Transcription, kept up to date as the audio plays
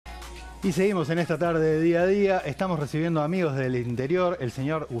Y seguimos en esta tarde de día a día. Estamos recibiendo amigos del interior, el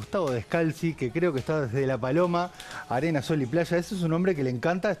señor Gustavo Descalzi, que creo que está desde La Paloma, Arena, Sol y Playa. Ese es un hombre que le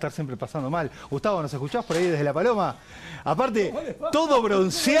encanta estar siempre pasando mal. Gustavo, ¿nos escuchás por ahí desde La Paloma? Aparte, todo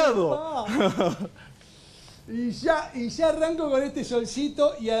bronceado. Y ya arranco con este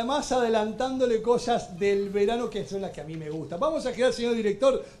solcito y además adelantándole cosas del verano que son las que a mí me gustan. Vamos a girar, señor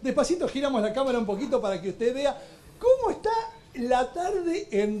director. Despacito giramos la cámara un poquito para que usted vea cómo está la tarde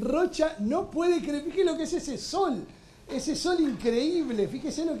en Rocha. No puede creer, fíjese lo que es ese sol increíble,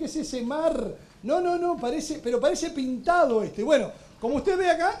 fíjese lo que es ese mar. No, parece pintado este. Bueno, como usted ve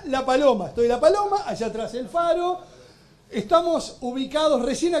acá, La Paloma. Estoy en La Paloma, allá atrás el faro. Estamos ubicados,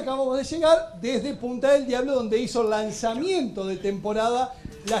 recién acabamos de llegar, desde Punta del Diablo, donde hizo lanzamiento de temporada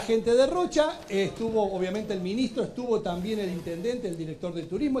la gente de Rocha. Estuvo, obviamente, el ministro, estuvo también el intendente, el director del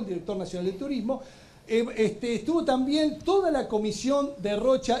turismo, el director nacional del turismo. Estuvo también toda la comisión de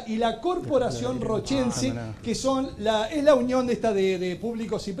Rocha y la corporación rochense, que son es la unión de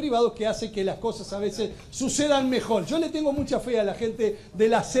públicos y privados que hace que las cosas a veces sucedan mejor. Yo le tengo mucha fe a la gente de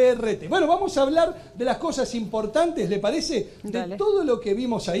la CRT. Bueno, vamos a hablar de las cosas importantes, ¿le parece? Dale. De todo lo que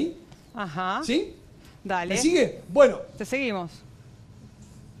vimos ahí. Ajá. ¿Sí? Dale. ¿Me sigue? Bueno. Te seguimos.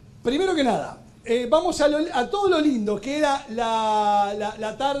 Primero que nada, vamos a todo lo lindo, que era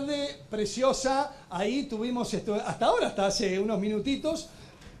la tarde preciosa. Ahí tuvimos hasta ahora, hasta hace unos minutitos.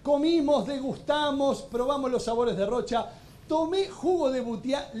 Comimos, degustamos, probamos los sabores de Rocha. Tomé jugo de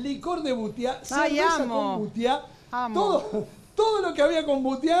butiá, licor de butiá, cerveza con butiá. Todo lo que había con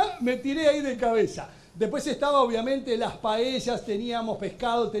butiá me tiré ahí de cabeza. Después estaba obviamente las paellas, teníamos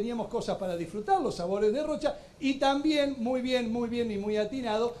pescado, teníamos cosas para disfrutar, los sabores de Rocha. Y también, muy bien y muy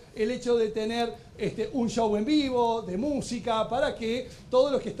atinado, el hecho de tener un show en vivo, de música, para que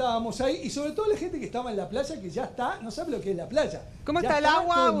todos los que estábamos ahí, y sobre todo la gente que estaba en la playa, que ya está, no sabe lo que es la playa. ¿Cómo ya está el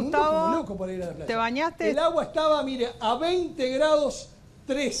agua, todo el mundo Gustavo? como loco por ir a la playa. ¿Te bañaste? El agua estaba, mire, a 20 grados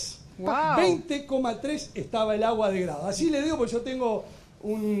 3. Wow. 20,3 estaba el agua de grado. Así le digo, porque yo tengo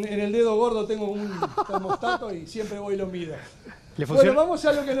en el dedo gordo tengo un termostato y siempre voy y lo mido. Bueno, vamos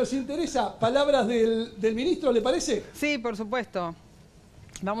a lo que nos interesa. Palabras del ministro, ¿le parece? Sí, por supuesto.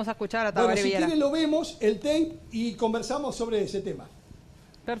 Vamos a escuchar a Tabaré Viera. Si quiere lo vemos, el tape, y conversamos sobre ese tema.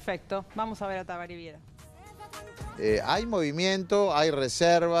 Perfecto. Vamos a ver a Tabaré Viera. Hay movimiento, hay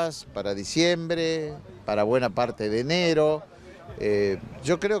reservas para diciembre, para buena parte de enero.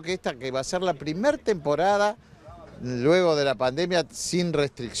 Yo creo que esta que va a ser la primera temporada luego de la pandemia sin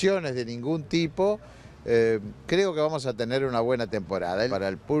restricciones de ningún tipo. Creo que vamos a tener una buena temporada. Para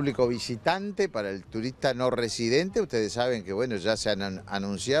el público visitante, para el turista no residente, ustedes saben que bueno, ya se han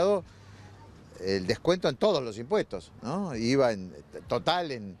anunciado el descuento en todos los impuestos, ¿no? IVA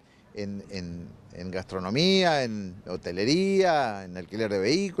total en gastronomía, en hotelería, en alquiler de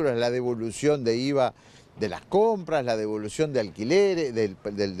vehículos, la devolución de IVA de las compras, la devolución de alquileres,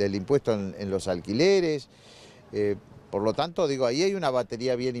 del impuesto en los alquileres. Por lo tanto, digo, ahí hay una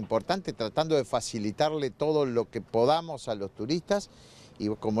batería bien importante, tratando de facilitarle todo lo que podamos a los turistas y,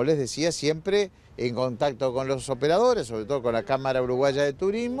 como les decía, siempre en contacto con los operadores, sobre todo con la Cámara Uruguaya de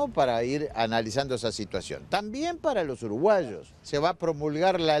Turismo, para ir analizando esa situación. También para los uruguayos. Se va a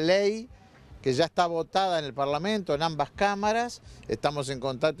promulgar la ley que ya está votada en el Parlamento, en ambas cámaras. Estamos en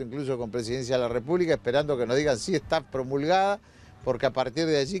contacto incluso con Presidencia de la República, esperando que nos digan si está promulgada, porque a partir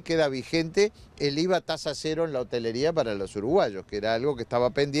de allí queda vigente el IVA tasa cero en la hotelería para los uruguayos, que era algo que estaba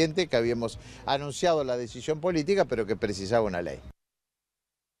pendiente, que habíamos anunciado la decisión política, pero que precisaba una ley.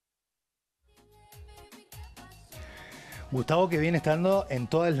 Gustavo, que viene estando en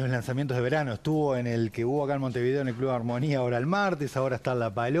todos los lanzamientos de verano. Estuvo en el que hubo acá en Montevideo en el Club Armonía ahora el martes, ahora está en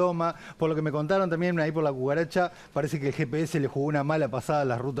La Paloma. Por lo que me contaron también ahí por la Cucaracha, parece que el GPS le jugó una mala pasada a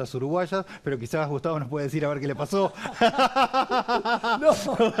las rutas uruguayas, pero quizás Gustavo nos puede decir a ver qué le pasó. No,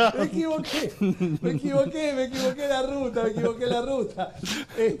 me equivoqué la ruta.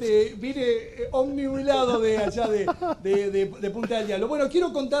 Vine omnibulado de allá de Punta del Diablo. Bueno,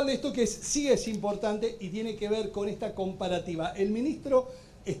 quiero contarle esto que sí es importante y tiene que ver con esta comparativa. El ministro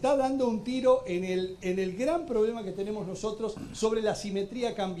está dando un tiro en el gran problema que tenemos nosotros sobre la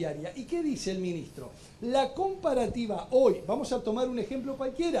simetría cambiaria. ¿Y qué dice el ministro? La comparativa hoy, vamos a tomar un ejemplo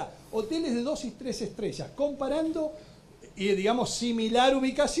cualquiera, hoteles de 2 y 3 estrellas, comparando, digamos, similar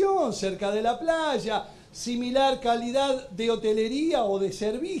ubicación cerca de la playa, similar calidad de hotelería o de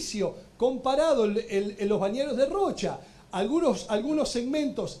servicio, comparado en los balnearios de Rocha, algunos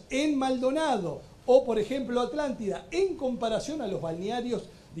segmentos en Maldonado, o, por ejemplo, Atlántida, en comparación a los balnearios,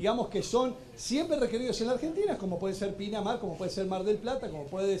 digamos, que son siempre requeridos en la Argentina, como puede ser Pinamar, como puede ser Mar del Plata, como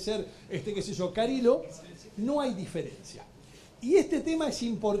puede ser, qué sé yo, Carilo, no hay diferencia. Y este tema es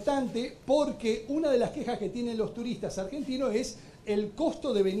importante porque una de las quejas que tienen los turistas argentinos es el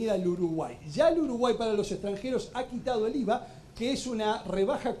costo de venir al Uruguay. Ya el Uruguay para los extranjeros ha quitado el IVA, que es una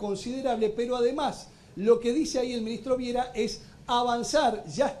rebaja considerable, pero además lo que dice ahí el ministro Viera es avanzar,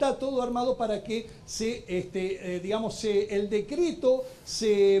 ya está todo armado para que el decreto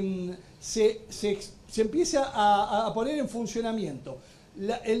se empiece a poner en funcionamiento.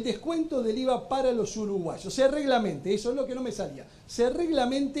 El descuento del IVA para los uruguayos, se reglamente, eso es lo que no me salía, se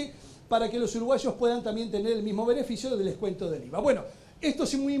reglamente para que los uruguayos puedan también tener el mismo beneficio del descuento del IVA. Bueno, esto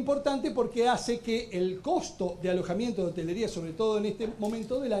es muy importante porque hace que el costo de alojamiento de hotelería, sobre todo en este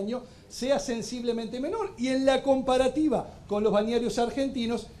momento del año, sea sensiblemente menor. Y en la comparativa con los balnearios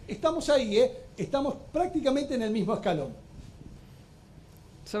argentinos, estamos ahí, estamos prácticamente en el mismo escalón.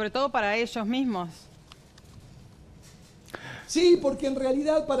 Sobre todo para ellos mismos. Sí, porque en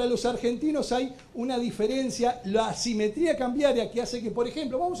realidad para los argentinos hay una diferencia, la asimetría cambiaria que hace que, por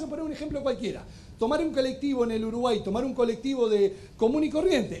ejemplo, vamos a poner un ejemplo cualquiera, tomar un colectivo en el Uruguay, tomar un colectivo de común y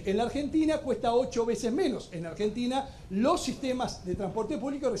corriente, en la Argentina cuesta 8 veces menos. En Argentina los sistemas de transporte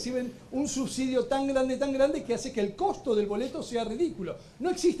público reciben un subsidio tan grande que hace que el costo del boleto sea ridículo. No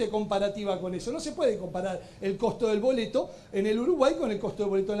existe comparativa con eso, no se puede comparar el costo del boleto en el Uruguay con el costo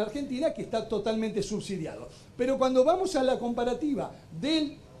del boleto en la Argentina, que está totalmente subsidiado. Pero cuando vamos a la comparativa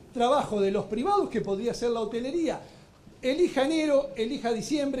del trabajo de los privados, que podría ser la hotelería, elija enero, elija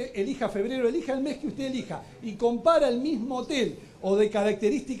diciembre, elija febrero, elija el mes que usted elija y compara el mismo hotel o de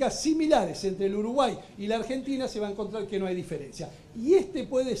características similares entre el Uruguay y la Argentina, se va a encontrar que no hay diferencia. Y este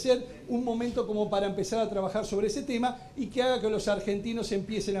puede ser un momento como para empezar a trabajar sobre ese tema y que haga que los argentinos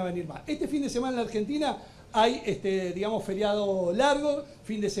empiecen a venir más. Este fin de semana en la Argentina hay, feriado largo,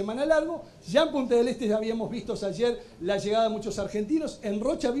 fin de semana largo. Ya en Punta del Este ya habíamos visto ayer la llegada de muchos argentinos. En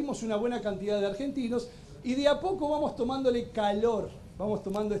Rocha vimos una buena cantidad de argentinos. Y de a poco vamos tomándole calor, vamos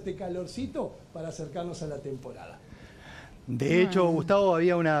tomando este calorcito para acercarnos a la temporada. De hecho, Gustavo,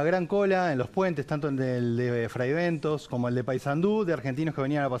 había una gran cola en los puentes, tanto en el de Fraiventos como el de Paysandú, de argentinos que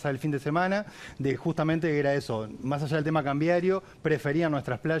venían a pasar el fin de semana, de justamente era eso, más allá del tema cambiario, preferían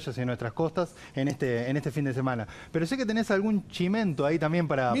nuestras playas y nuestras costas en este fin de semana. Pero sé que tenés algún chimento ahí también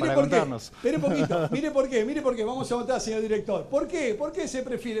para contarnos. Espere un poquito, mire por qué, vamos a votar, señor director. ¿Por qué? ¿Por qué se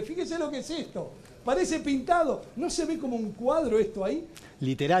prefiere? Fíjese lo que es esto. Parece pintado. ¿No se ve como un cuadro esto ahí?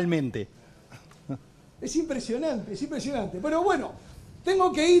 Literalmente. Es impresionante, es impresionante. Pero bueno,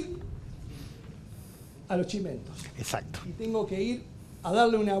 tengo que ir a los chimentos. Exacto. Y tengo que ir a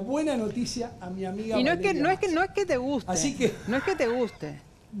darle una buena noticia a mi amiga Y no Valeria es que te guste. Así que... No es que te guste.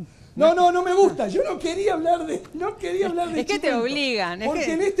 No me gusta. Yo no quería hablar de es que te obligan.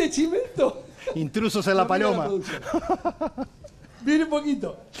 Porque en este chimento... Intrusos en la paloma. Viene un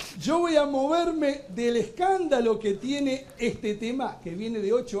poquito. Yo voy a moverme del escándalo que tiene este tema, que viene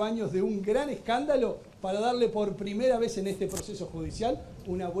de 8 años de un gran escándalo, para darle por primera vez en este proceso judicial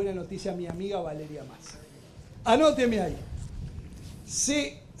una buena noticia a mi amiga Valeria Massa. Anóteme ahí.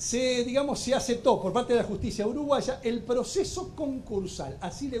 Se aceptó por parte de la justicia uruguaya el proceso concursal,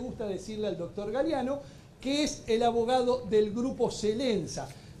 así le gusta decirle al doctor Galeano, que es el abogado del grupo Celenza.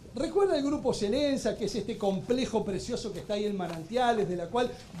 ¿Recuerda el grupo Celenza, que es este complejo precioso que está ahí en Manantiales, de la cual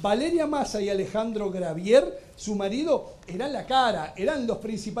Valeria Massa y Alejandro Gravier, su marido, eran la cara, eran los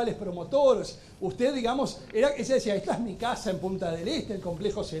principales promotores? Usted, ella decía, esta es mi casa en Punta del Este, el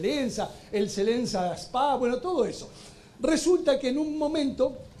complejo Celenza, el Celenza Spa, bueno, todo eso. Resulta que en un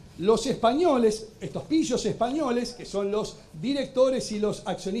momento los españoles, estos pillos españoles, que son los directores y los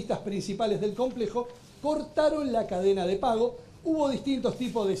accionistas principales del complejo, cortaron la cadena de pago. Hubo distintos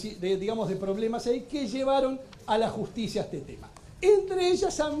tipos de problemas ahí que llevaron a la justicia este tema. Entre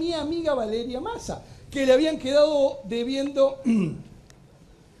ellas a mi amiga Valeria Massa, que le habían quedado debiendo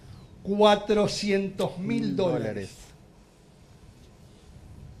 $400.000.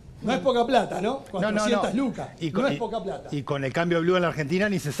 No es poca plata, ¿no? 400 lucas. No es poca plata. Y con el cambio blue en la Argentina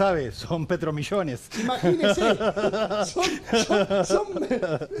ni se sabe, son petromillones. Imagínense, son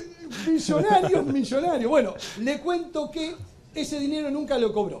millonarios. Bueno, le cuento que ese dinero nunca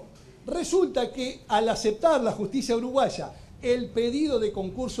lo cobró. Resulta que al aceptar la justicia uruguaya el pedido de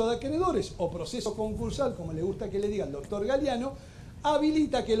concurso de acreedores o proceso concursal, como le gusta que le diga el doctor Galeano,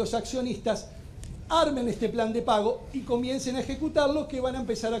 habilita que los accionistas armen este plan de pago y comiencen a ejecutarlo, que van a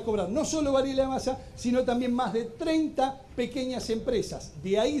empezar a cobrar no solo Valeria Massa, sino también más de 30 pequeñas empresas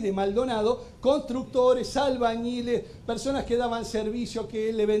de ahí de Maldonado, constructores, albañiles, personas que daban servicio,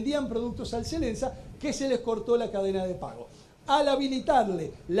 que le vendían productos al Celenza, que se les cortó la cadena de pago. Al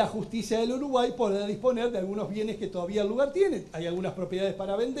habilitarle la justicia del Uruguay, podrá disponer de algunos bienes que todavía el lugar tiene. Hay algunas propiedades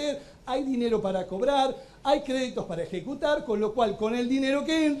para vender, hay dinero para cobrar, hay créditos para ejecutar, con lo cual con el dinero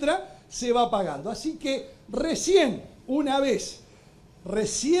que entra se va pagando. Así que recién una vez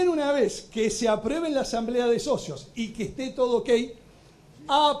que se apruebe en la asamblea de socios y que esté todo ok,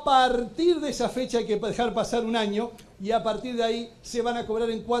 a partir de esa fecha hay que dejar pasar un año y a partir de ahí se van a cobrar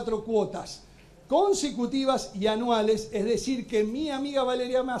en 4 cuotas consecutivas y anuales, es decir que mi amiga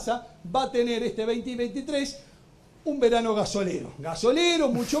Valeria Massa va a tener este 2023 un verano gasolero. Gasolero,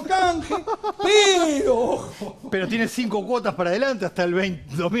 mucho canje, pero ojo. Pero tiene 5 cuotas para adelante hasta el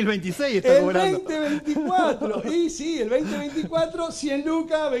 2026 está El cobrando. 2024, y sí, el 2024, 100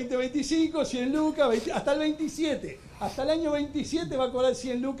 lucas, 2025, 100 lucas, hasta el 27. Hasta el año 27 va a cobrar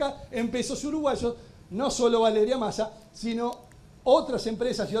 100 lucas en pesos uruguayos, no solo Valeria Massa, sino otras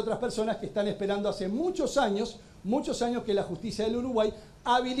empresas y otras personas que están esperando hace muchos años que la justicia del Uruguay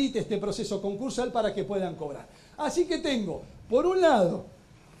habilite este proceso concursal para que puedan cobrar. Así que tengo, por un lado,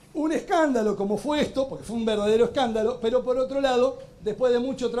 un escándalo como fue esto, porque fue un verdadero escándalo, pero por otro lado, después de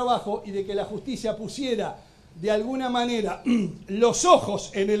mucho trabajo y de que la justicia pusiera de alguna manera los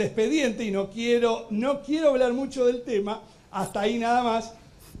ojos en el expediente, y no quiero hablar mucho del tema, hasta ahí nada más,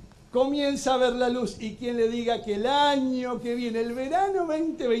 comienza a ver la luz y quien le diga que el año que viene, el verano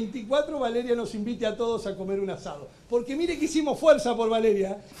 2024, Valeria nos invite a todos a comer un asado. Porque mire que hicimos fuerza por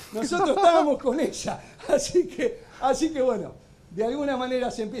Valeria, nosotros estábamos con ella, así que bueno, de alguna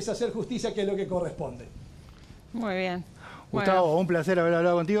manera se empieza a hacer justicia, que es lo que corresponde. Muy bien. Gustavo, Bueno. un placer haber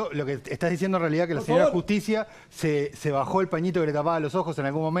hablado contigo. Lo que estás diciendo en realidad que la señora Justicia se bajó el pañito que le tapaba los ojos en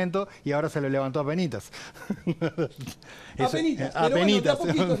algún momento y ahora se lo levantó a penitas. Apenitas, a pero penitas,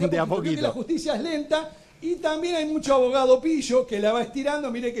 bueno, de a poquito. Creo que la justicia es lenta y también hay mucho abogado pillo que la va estirando.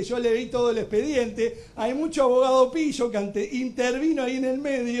 Mire que yo le vi todo el expediente. Hay mucho abogado pillo que intervino ahí en el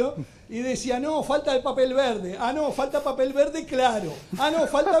medio y decía, no, falta el papel verde. Ah, no, falta papel verde claro. Ah, no,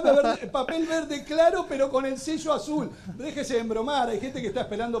 falta papel verde claro, pero con el sello azul. Déjese de embromar, hay gente que está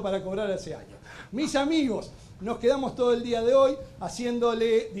esperando para cobrar hace años. Mis amigos, nos quedamos todo el día de hoy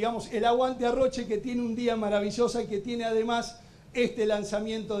haciéndole, digamos, el aguante a Roche, que tiene un día maravilloso y que tiene además este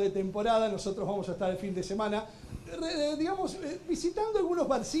lanzamiento de temporada. Nosotros vamos a estar el fin de semana, digamos, visitando algunos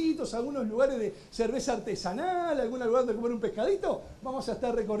barcitos, algunos lugares de cerveza artesanal, algún lugar de comer un pescadito. Vamos a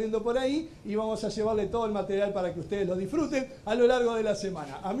estar recorriendo por ahí y vamos a llevarle todo el material para que ustedes lo disfruten a lo largo de la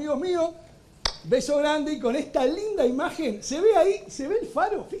semana. Amigos míos, beso grande y con esta linda imagen, ¿se ve ahí? ¿Se ve el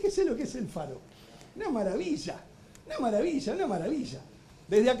faro? Fíjese lo que es el faro. Una maravilla, una maravilla, una maravilla.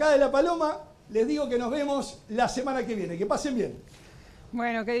 Desde acá de La Paloma les digo que nos vemos la semana que viene. Que pasen bien.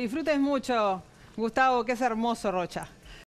 Bueno, que disfrutes mucho, Gustavo, que es hermoso Rocha.